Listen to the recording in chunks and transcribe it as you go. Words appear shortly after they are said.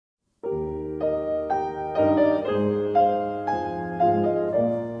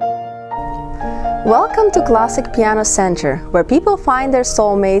Welcome to Classic Piano Center, where people find their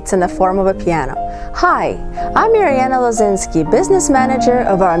soulmates in the form of a piano. Hi, I'm Mariana Lozinski, business manager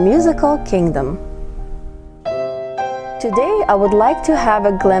of our musical kingdom. Today I would like to have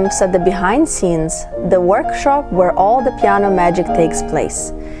a glimpse at the behind scenes, the workshop where all the piano magic takes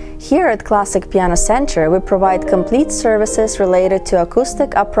place. Here at Classic Piano Center, we provide complete services related to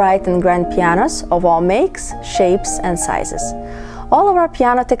acoustic, upright and grand pianos of all makes, shapes and sizes. All of our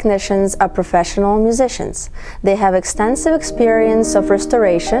piano technicians are professional musicians. They have extensive experience of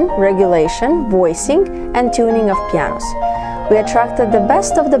restoration, regulation, voicing, and tuning of pianos. We attracted the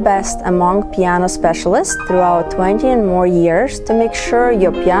best of the best among piano specialists throughout 20 and more years to make sure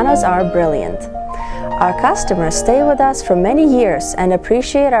your pianos are brilliant. Our customers stay with us for many years and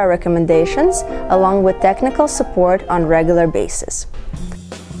appreciate our recommendations along with technical support on a regular basis.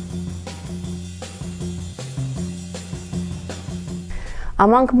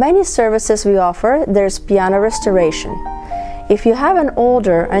 Among many services we offer, there's piano restoration. If you have an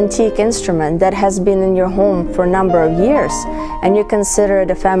older, antique instrument that has been in your home for a number of years and you consider it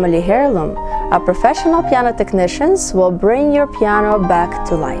a family heirloom, our professional piano technicians will bring your piano back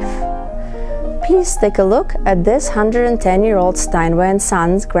to life. Please take a look at this 110-year-old Steinway &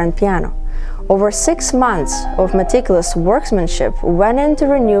 Sons grand piano. Over 6 months of meticulous workmanship went into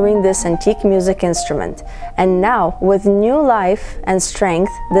renewing this antique music instrument, and now, with new life and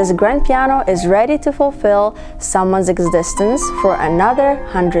strength, this grand piano is ready to fulfill someone's existence for another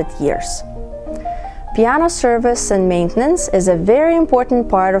 100 years. Piano service and maintenance is a very important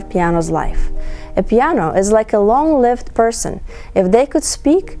part of piano's life. A piano is like a long-lived person. If they could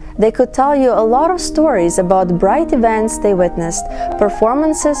speak, they could tell you a lot of stories about bright events they witnessed,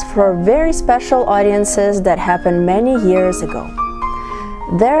 performances for very special audiences that happened many years ago.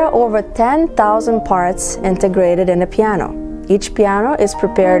 There are over 10,000 parts integrated in a piano. Each piano is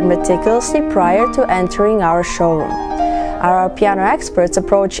prepared meticulously prior to entering our showroom. Our piano experts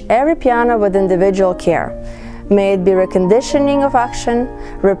approach every piano with individual care. May it be reconditioning of action,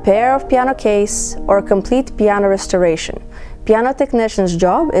 repair of piano case, or complete piano restoration. Piano technician's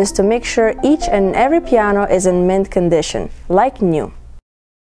job is to make sure each and every piano is in mint condition, like new.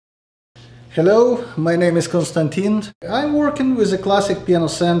 Hello, my name is Konstantin. I'm working with the Classic Piano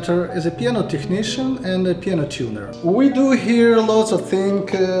Center as a piano technician and a piano tuner. We do here lots of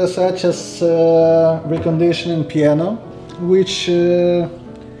things such as reconditioning piano, which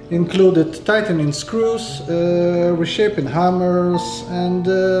included tightening screws, reshaping hammers and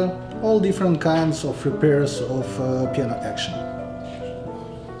all different kinds of repairs of piano action.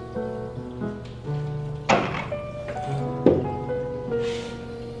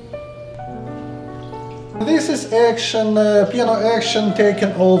 This is action, piano action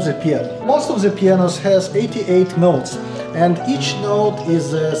taken off the piano. Most of the pianos has 88 notes, and each note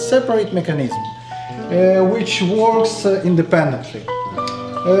is a separate mechanism which works independently.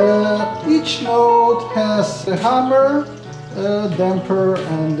 Each note has a hammer, damper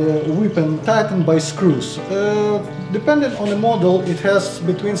and weapon tightened by screws. Depending on the model, it has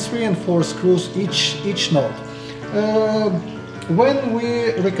between 3 and 4 screws each note. When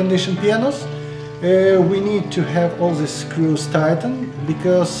we recondition pianos, we need to have all the screws tightened,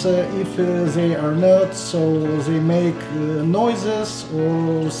 because if they are not, so they make noises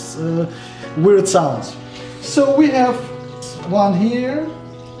or weird sounds. So we have one here,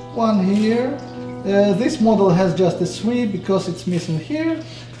 one here. This model has just a 3 because it's missing here,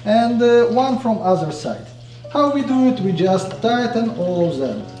 and one from other side. How we do it? We just tighten all of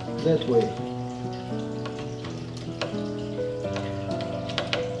them that way.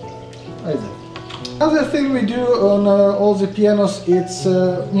 Like that. Another thing we do on all the pianos, it's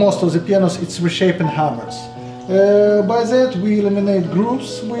most of the pianos, it's reshaping hammers. By that we eliminate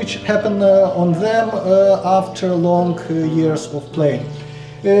grooves which happen on them after long years of playing.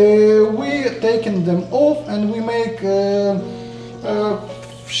 We taking them off and we make a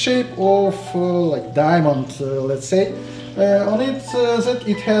shape of like diamond, let's say, on it that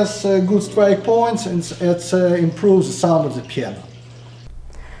it has good strike points and it improves the sound of the piano.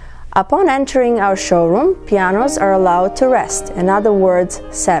 Upon entering our showroom, pianos are allowed to rest, in other words,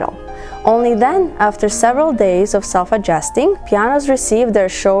 settle. Only then, after several days of self-adjusting, pianos receive their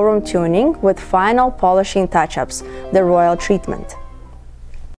showroom tuning with final polishing touch-ups, the royal treatment.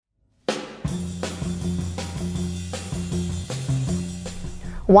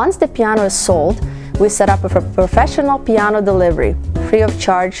 Once the piano is sold, we set up a professional piano delivery, free of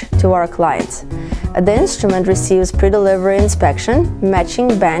charge to our clients. The instrument receives pre-delivery inspection,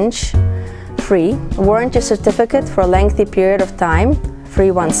 matching bench, free, warranty certificate for a lengthy period of time,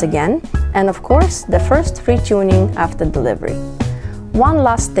 free once again, and of course, the first free tuning after delivery. One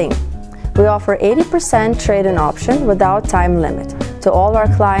last thing. We offer 80% trade-in option without time limit to all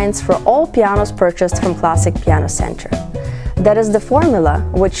our clients for all pianos purchased from Classic Piano Center. That is the formula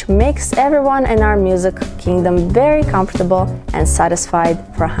which makes everyone in our music kingdom very comfortable and satisfied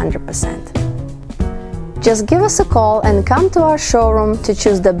for 100%. Just give us a call and come to our showroom to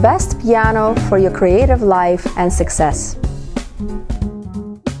choose the best piano for your creative life and success.